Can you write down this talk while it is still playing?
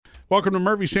Welcome to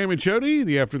Murphy, Sam, and Jody,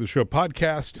 the After the Show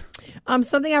podcast.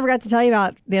 Something I forgot to tell you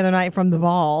about the other night from the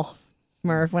ball,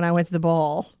 Murph, when I went to the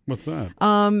ball. What's that?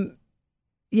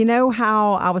 You know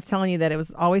how I was telling you that it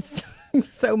was always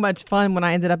so much fun when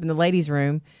I ended up in the ladies'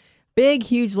 room. Big,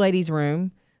 huge ladies'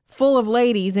 room, full of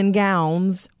ladies in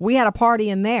gowns. We had a party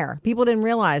in there. People didn't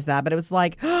realize that, but it was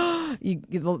like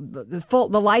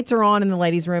the lights are on in the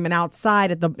ladies' room, and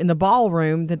outside in the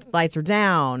ballroom, the lights are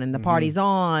down, and the party's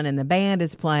on, and the band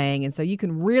is playing, and so you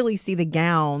can really see the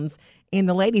gowns in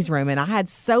the ladies' room. And I had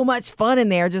so much fun in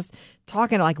there, just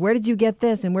talking like, where did you get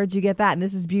this, and where did you get that, and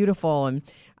this is beautiful. And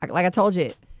like I told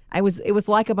you, it was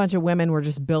like a bunch of women were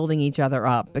just building each other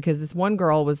up, because this one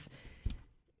girl was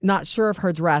not sure of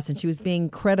her dress, and she was being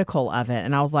critical of it.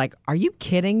 And I was like, are you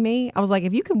kidding me? I was like,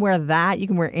 if you can wear that, you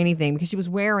can wear anything, because she was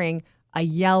wearing a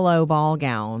yellow ball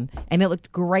gown, and it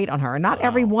looked great on her. And not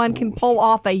everyone can pull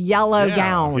off a yellow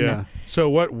gown. Yeah. So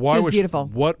why was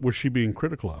beautiful. What was she being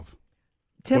critical of?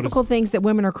 Typical things that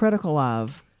women are critical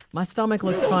of. My stomach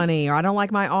looks funny, or I don't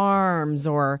like my arms,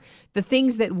 or the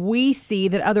things that we see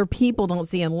that other people don't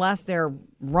see unless they're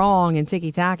wrong and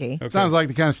ticky-tacky. Okay. Sounds like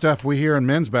the kind of stuff we hear in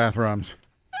men's bathrooms.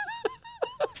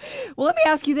 Well, let me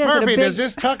ask you this. Murphy, does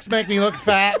this tux make me look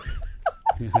fat?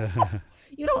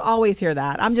 You don't always hear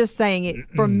that. I'm just saying it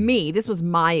for me. This was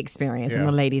my experience in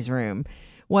the ladies' room,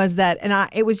 was that, and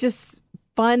it was just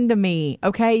fun to me.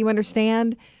 Okay, you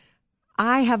understand?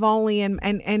 I have only,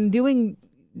 and doing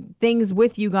things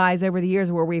with you guys over the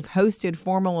years where we've hosted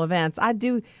formal events, I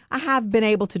have been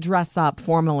able to dress up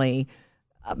formally.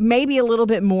 Maybe a little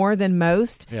bit more than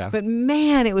most, but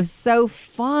man, it was so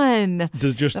fun.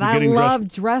 I love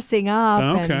dressing up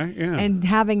and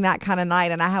having that kind of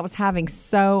night, and I was having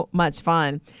so much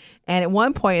fun. And at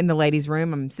one point in the ladies'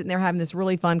 room, I'm sitting there having this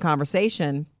really fun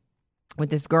conversation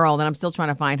with this girl, and I'm still trying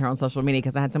to find her on social media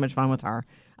because I had so much fun with her.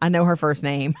 I know her first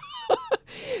name.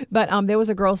 But there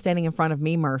was a girl standing in front of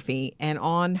me, Murphy, and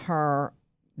on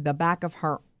the back of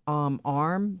her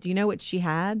arm, do you know what she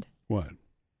had? What?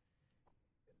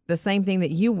 The same thing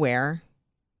that you wear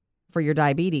for your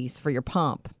diabetes, for your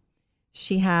pump.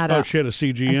 She had she had a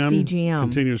CGM,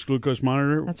 continuous glucose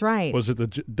monitor. That's right. Was it the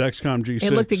Dexcom G6?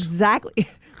 It looked exactly.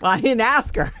 Well, I didn't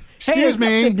ask her. Excuse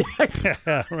me.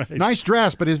 Right. Nice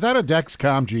dress, but is that a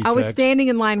Dexcom G6? I was standing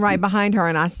in line right behind her,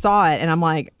 and I saw it, and I'm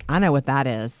like, I know what that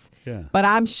is. Yeah. But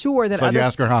I'm sure that So you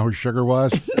asked her how her sugar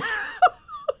was?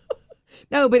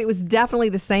 No, but it was definitely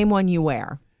the same one you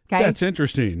wear. Okay? That's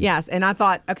interesting. Yes, and I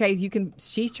thought, okay,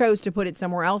 she chose to put it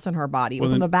somewhere else on her body. It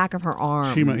was on the back of her arm.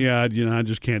 I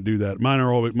just can't do that.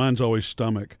 Mine's always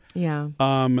stomach. Yeah.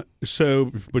 But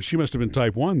she must have been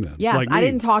type 1 then. Yes, like I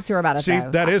didn't talk to her about it. See,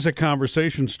 though. that is a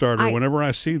conversation starter. Whenever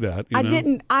I see that,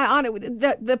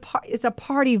 it's a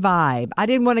party vibe. I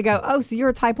didn't want to go, oh, so you're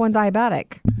a type 1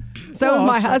 diabetic. So is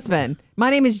my husband. My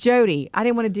name is Jody. I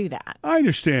didn't want to do that. I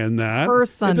understand that.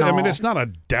 Personal. It's not a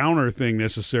downer thing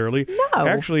necessarily. No.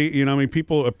 Actually,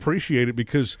 people appreciate it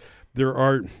because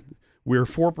we're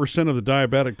 4% of the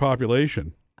diabetic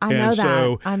population. I know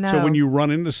that. I know. So when you run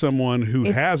into someone who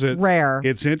has it, rare.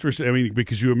 It's interesting.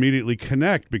 Because you immediately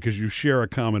connect because you share a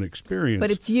common experience. But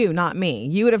it's you, not me.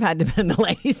 You would have had to be in the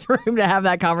ladies' room to have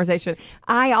that conversation.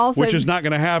 Which is not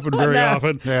going to happen very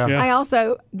often. Yeah. I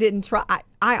also didn't try.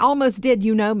 I almost did.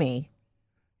 You know me.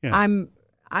 Yeah.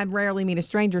 I rarely meet a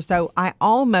stranger, so I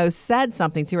almost said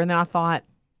something to her, and then I thought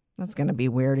that's going to be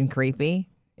weird and creepy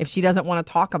if she doesn't want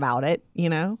to talk about it.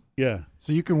 Yeah.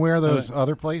 So you can wear those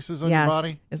other places on your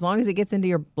body? As long as it gets into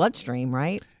your bloodstream,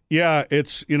 right? Yeah,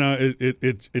 it's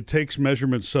it takes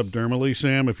measurements subdermally,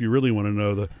 Sam. If you really want to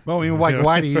know the. Well,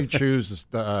 why do you choose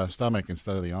the stomach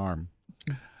instead of the arm?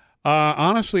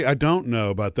 Honestly, I don't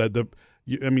know about that.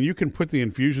 You can put the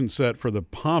infusion set for the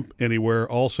pump anywhere.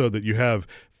 Also, that you have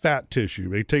fat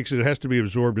tissue. It has to be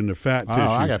absorbed into fat tissue.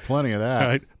 I got plenty of that.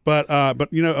 Right, but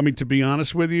to be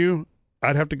honest with you,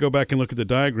 I'd have to go back and look at the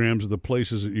diagrams of the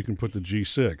places that you can put the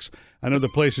G6. I know the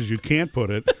places you can't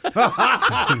put it.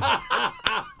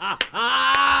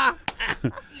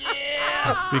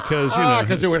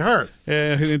 Because it would hurt.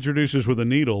 It introduces with a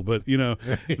needle, but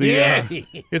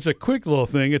it's a quick little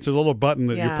thing. It's a little button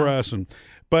that you press,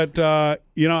 but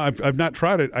I've not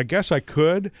tried it. I guess I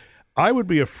could. I would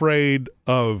be afraid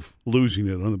of losing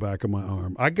it on the back of my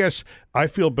arm. I guess I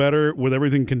feel better with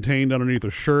everything contained underneath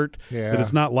a shirt that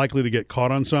it's not likely to get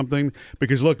caught on something.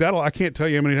 Because, look, I can't tell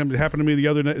you how many times it happened to me the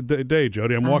other day,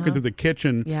 Jody. I'm walking through the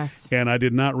kitchen, and I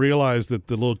did not realize that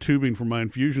the little tubing from my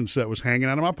infusion set was hanging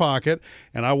out of my pocket,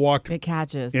 and I walked. It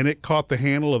catches. And it caught the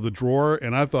handle of the drawer,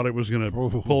 and I thought it was going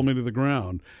to pull me to the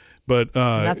ground. But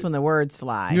that's when the words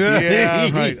fly. Yeah,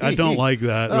 right. I don't like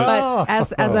that. But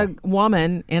as a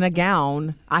woman in a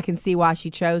gown, I can see why she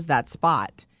chose that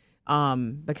spot.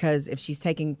 Because if she's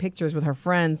taking pictures with her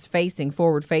friends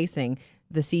forward facing,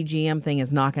 the CGM thing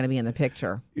is not going to be in the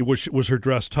picture. Was her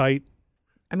dress tight?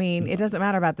 I mean, it doesn't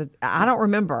matter about I don't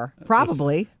remember.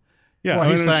 Probably. Yeah,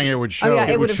 well, he's saying it would show. Oh, yeah,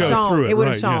 it would have shown. It would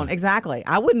have shown. Yeah. Exactly.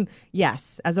 I wouldn't.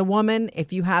 Yes, as a woman,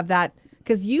 if you have that,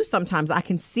 because sometimes I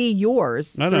can see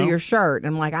yours through your shirt,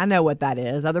 and I'm like, I know what that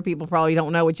is. Other people probably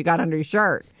don't know what you got under your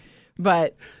shirt,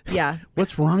 but yeah.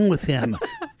 What's wrong with him?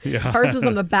 Yeah. Hers was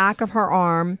on the back of her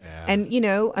arm, and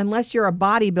unless you're a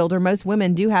bodybuilder, most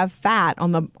women do have fat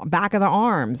on the back of the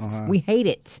arms. We hate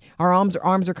it. Our arms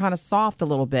are kind of soft a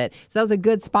little bit, so that was a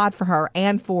good spot for her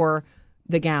and for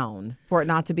the gown, for it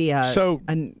not to be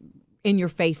an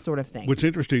in-your-face sort of thing. What's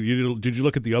interesting, did you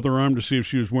look at the other arm to see if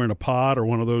she was wearing a pod or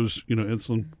one of those,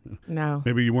 insulin? No.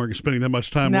 Maybe you weren't spending that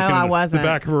much time no, looking I at wasn't. the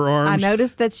back of her arms? I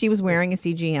noticed that she was wearing a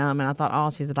CGM, and I thought, oh,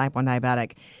 she's a type 1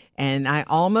 diabetic. And I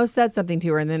almost said something to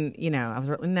her, and then, I was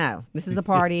really, no, this is a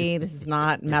party. This is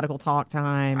not medical talk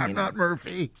time. I'm not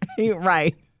Murphy.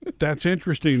 Right. That's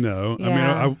interesting, though. Yeah.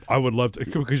 I mean, I would love to,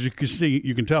 because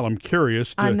you can tell I'm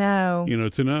curious. To, I know.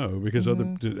 To know because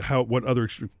what other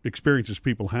experiences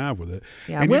people have with it.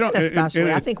 Yeah, and women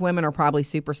especially. I think women are probably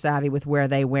super savvy with where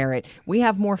they wear it. We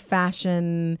have more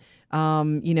fashion,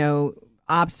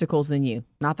 obstacles than you.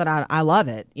 Not that I love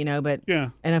it, but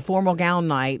in a formal gown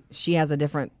night, she has a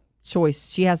different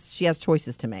choice. She has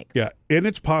choices to make. Yeah, and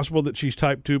it's possible that she's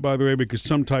type 2, by the way, because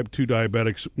some type 2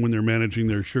 diabetics, when they're managing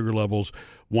their sugar levels,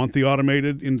 want the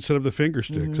automated instead of the finger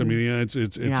sticks. I mean,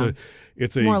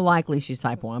 it's more likely she's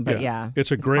type 1, but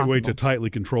it's a great way to tightly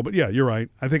control. But yeah, you're right.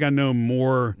 I think I know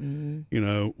more.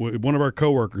 One of our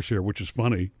coworkers here, which is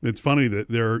funny. It's funny that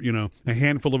there are a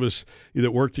handful of us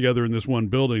that work together in this one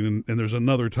building, and there's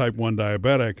another type 1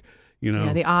 diabetic.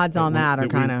 The odds on that are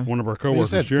kind of. One of our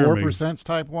coworkers, you said Jeremy, 4%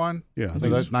 type 1? Yeah. So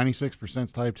that's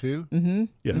 96% type 2? Mm-hmm.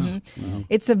 Yes. Mm-hmm.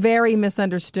 It's a very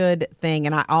misunderstood thing.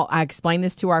 And I explained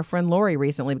this to our friend Lori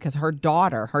recently because her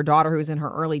daughter who's in her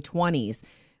early 20s,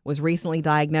 was recently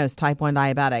diagnosed type 1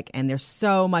 diabetic. And there's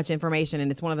so much information,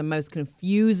 and it's one of the most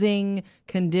confusing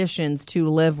conditions to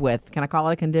live with. Can I call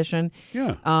it a condition?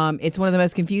 Yeah. It's one of the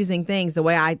most confusing things. The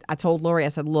way I told Lori, I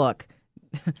said, look,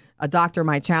 a doctor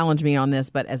might challenge me on this,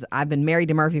 but as I've been married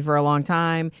to Murphy for a long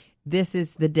time, this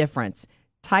is the difference.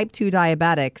 Type 2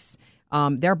 diabetics,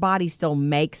 their body still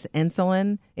makes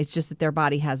insulin. It's just that their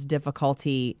body has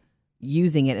difficulty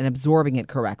using it and absorbing it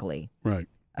correctly. Right.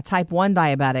 A type 1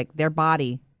 diabetic, their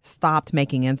body stopped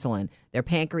making insulin. Their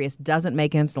pancreas doesn't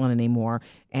make insulin anymore.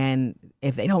 And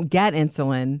if they don't get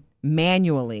insulin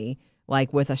manually,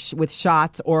 like with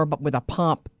shots or with a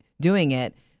pump doing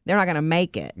it, they're not going to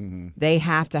make it. Mm-hmm. They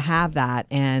have to have that.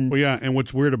 And and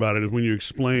what's weird about it is when you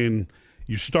explain,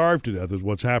 you starve to death is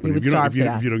what's happening. If you don't get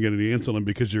any insulin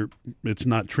because it's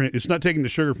not taking the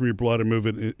sugar from your blood and move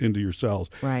it into your cells.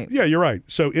 Right. Yeah, you're right.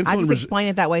 So insulin. I just explain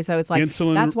it that way, so it's like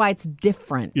insulin, that's why it's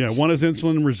different. Yeah, one is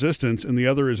insulin resistance, and the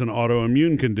other is an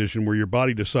autoimmune condition where your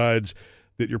body decides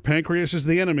that your pancreas is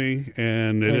the enemy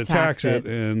and it attacks it,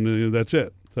 and that's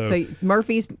it. So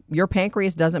your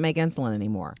pancreas doesn't make insulin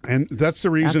anymore. And that's the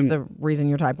reason. That's the reason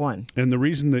you're type 1. And the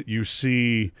reason that you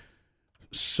see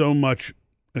so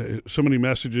many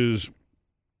messages,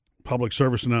 public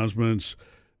service announcements,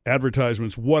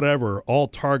 advertisements, whatever, all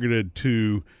targeted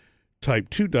to type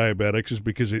 2 diabetics is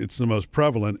because it's the most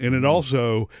prevalent. And it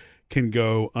also can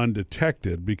go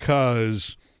undetected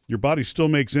because your body still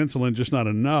makes insulin, just not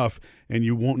enough, and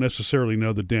you won't necessarily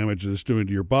know the damage that it's doing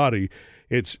to your body.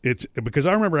 It's because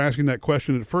I remember asking that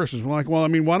question at first. It's like, well, I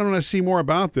mean, why don't I see more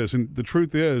about this? And the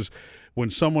truth is, when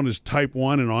someone is type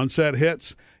 1 and onset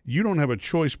hits, you don't have a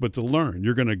choice but to learn.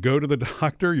 You're going to go to the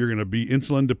doctor, you're going to be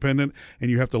insulin dependent, and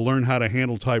you have to learn how to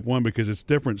handle type 1 because it's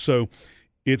different. So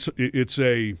it's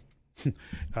a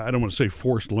I don't want to say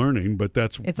forced learning, but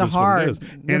that's what it is.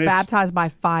 You're baptized by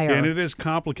fire. And it is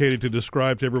complicated to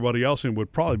describe to everybody else, and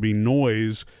would probably be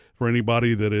noise for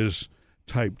anybody that is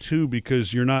type 2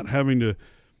 because you're not having to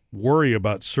worry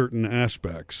about certain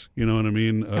aspects. You know what I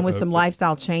mean? And with some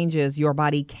lifestyle changes, your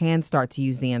body can start to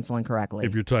use the insulin correctly.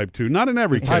 If you're type 2. Not in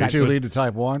every case. Type 2 lead to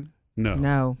type 1?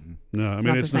 No. I mean, it's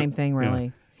not the same thing,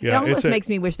 really. Yeah. It almost makes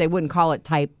me wish they wouldn't call it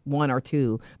type 1 or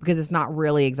 2 because it's not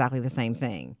really exactly the same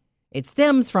thing. It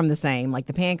stems from the same, like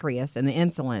the pancreas and the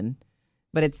insulin,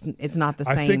 but it's not the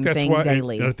same thing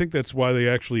daily. I think that's why they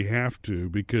actually have to,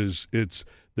 because it's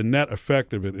the net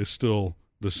effect of it is still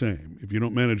the same. If you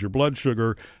don't manage your blood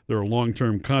sugar, there are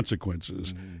long-term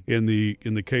consequences. In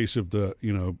the case of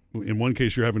in one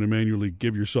case you're having to manually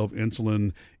give yourself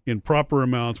insulin in proper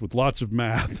amounts with lots of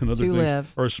math and other things,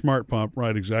 live. or a smart pump,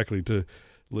 right? Exactly, to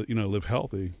live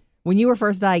healthy. When you were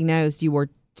first diagnosed, you were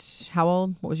how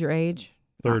old? What was your age?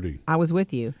 30. I was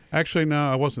with you. Actually,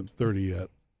 no, I wasn't 30 yet. I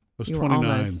was You 29, were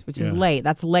almost, which is late.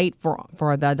 That's late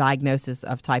for the diagnosis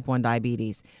of type 1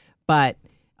 diabetes. But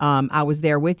I was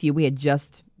there with you. We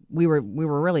were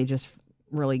really just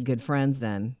really good friends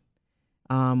then.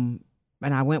 And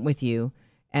I went with you.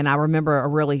 And I remember a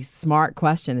really smart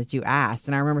question that you asked.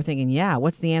 And I remember thinking, yeah,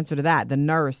 what's the answer to that? The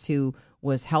nurse who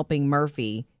was helping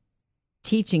Murphy,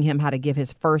 teaching him how to give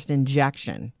his first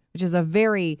injection, which is a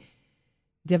very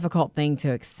difficult thing to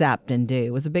accept and do.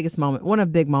 It was the biggest moment, one of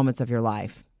the big moments of your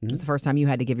life. It was the first time you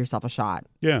had to give yourself a shot.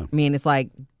 Yeah. I mean, it's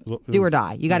like, do or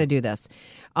die. You got to do this.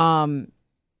 And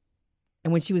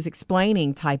when she was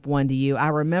explaining type 1 to you, I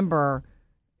remember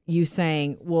you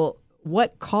saying, well,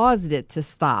 what caused it to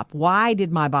stop? Why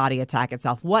did my body attack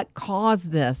itself? What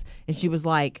caused this? And she was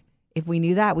like, if we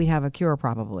knew that, we'd have a cure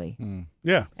probably.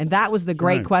 Yeah. And that was the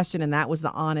great Right. question, and that was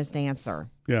the honest answer.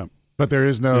 Yeah. But there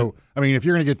is no. I mean, if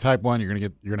you're going to get type 1, you're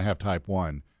going to have type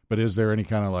 1. But is there any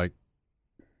kind of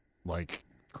like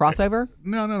Crossover?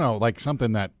 no, like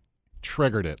something that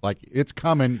triggered it? Like it's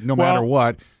coming no matter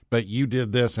what. But you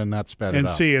did this, and that sped it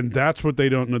up. And that's what they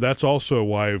don't know. That's also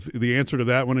why the answer to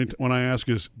that when I ask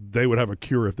is they would have a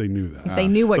cure if they knew that. If they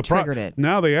knew what triggered it.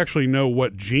 Now they actually know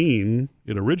what gene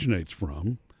it originates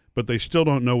from, but they still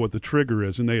don't know what the trigger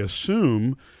is, and they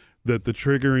assume that the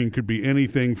triggering could be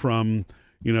anything from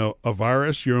a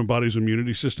virus, your own body's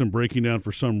immunity system breaking down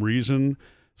for some reason,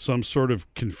 some sort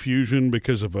of confusion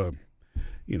because of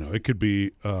it could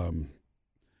be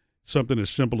something as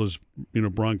simple as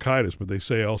bronchitis, but they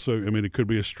say also, it could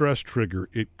be a stress trigger.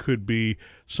 It could be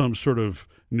some sort of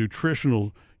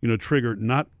nutritional trigger,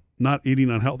 not eating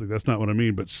unhealthy. That's not what I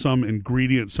mean, but some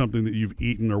ingredient, something that you've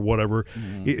eaten or whatever.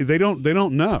 They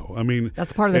don't know. I mean,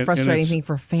 that's part of the frustrating thing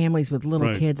for families with little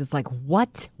Right. kids. It's like,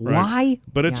 what? Right. Why?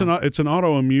 But it's an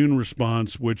autoimmune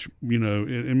response, which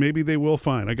and maybe they will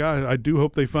find. I do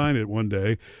hope they find it one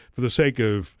day, for the sake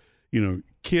of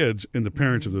kids and the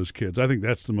parents of those kids. I think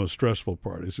that's the most stressful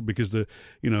part, is because a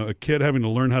kid having to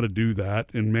learn how to do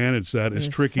that and manage that is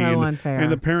tricky, so unfair.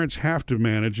 and the parents have to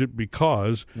manage it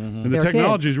because and the They're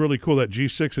technology kids. is really cool. That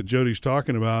G6 that Jody's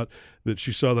talking about, that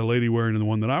she saw the lady wearing and the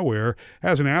one that I wear,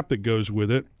 has an app that goes with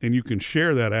it, and you can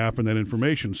share that app and that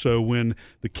information. So when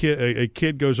a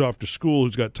kid goes off to school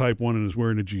who's got type 1 and is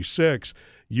wearing a G6,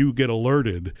 you get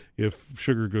alerted if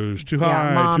sugar goes too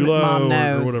high, too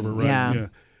low, or whatever. Right? Yeah.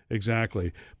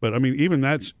 Exactly. But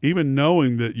even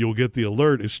knowing that you'll get the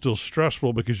alert is still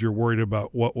stressful, because you're worried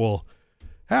about what will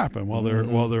happen while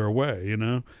they're away,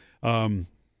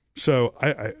 So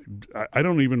I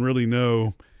don't even really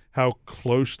know how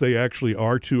close they actually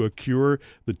are to a cure.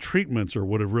 The treatments are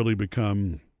what have really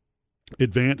become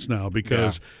advanced now,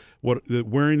 because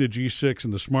wearing the G6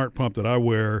 and the smart pump that I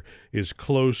wear is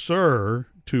closer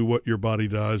to what your body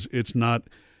does. It's not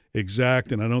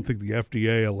exact, and I don't think the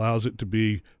FDA allows it to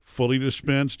be fully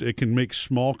dispensed. It can make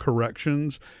small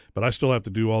corrections, but I still have to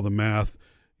do all the math.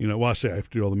 I say I have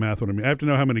to do all the math. I have to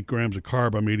know how many grams of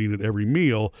carb I'm eating at every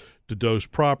meal to dose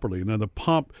properly. Now the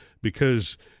pump,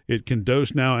 because it can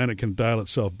dose now and it can dial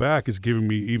itself back, is giving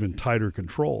me even tighter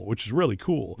control, which is really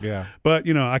cool. Yeah. But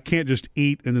I can't just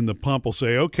eat and then the pump will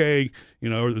say, okay,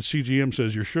 or the CGM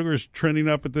says your sugar's trending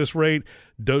up at this rate,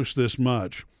 dose this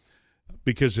much.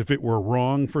 Because if it were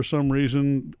wrong for some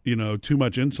reason, too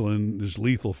much insulin is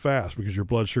lethal fast, because your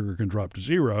blood sugar can drop to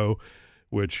 0,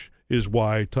 which is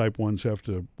why type 1s have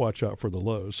to watch out for the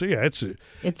lows. So yeah, it's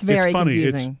very funny.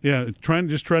 confusing. Trying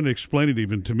to explain it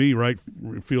even to me, right?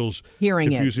 It feels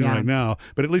confusing right now.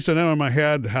 But at least I know in my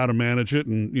head how to manage it,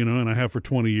 and and I have for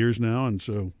 20 years now, and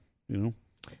so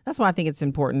That's why I think it's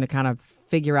important to kind of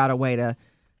figure out a way to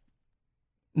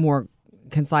more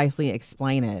concisely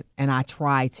explain it, and I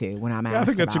try to when I'm asked. I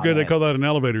think that's about good. They it. call that an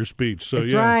elevator speech. So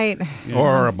That's right. Yeah.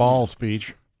 Or a ball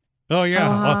speech. Oh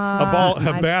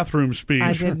yeah, a bathroom speech.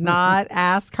 I did not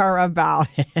ask her about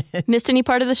it. Missed any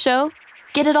part of the show?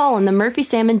 Get it all on the Murphy,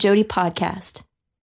 Sam, and Jody podcast.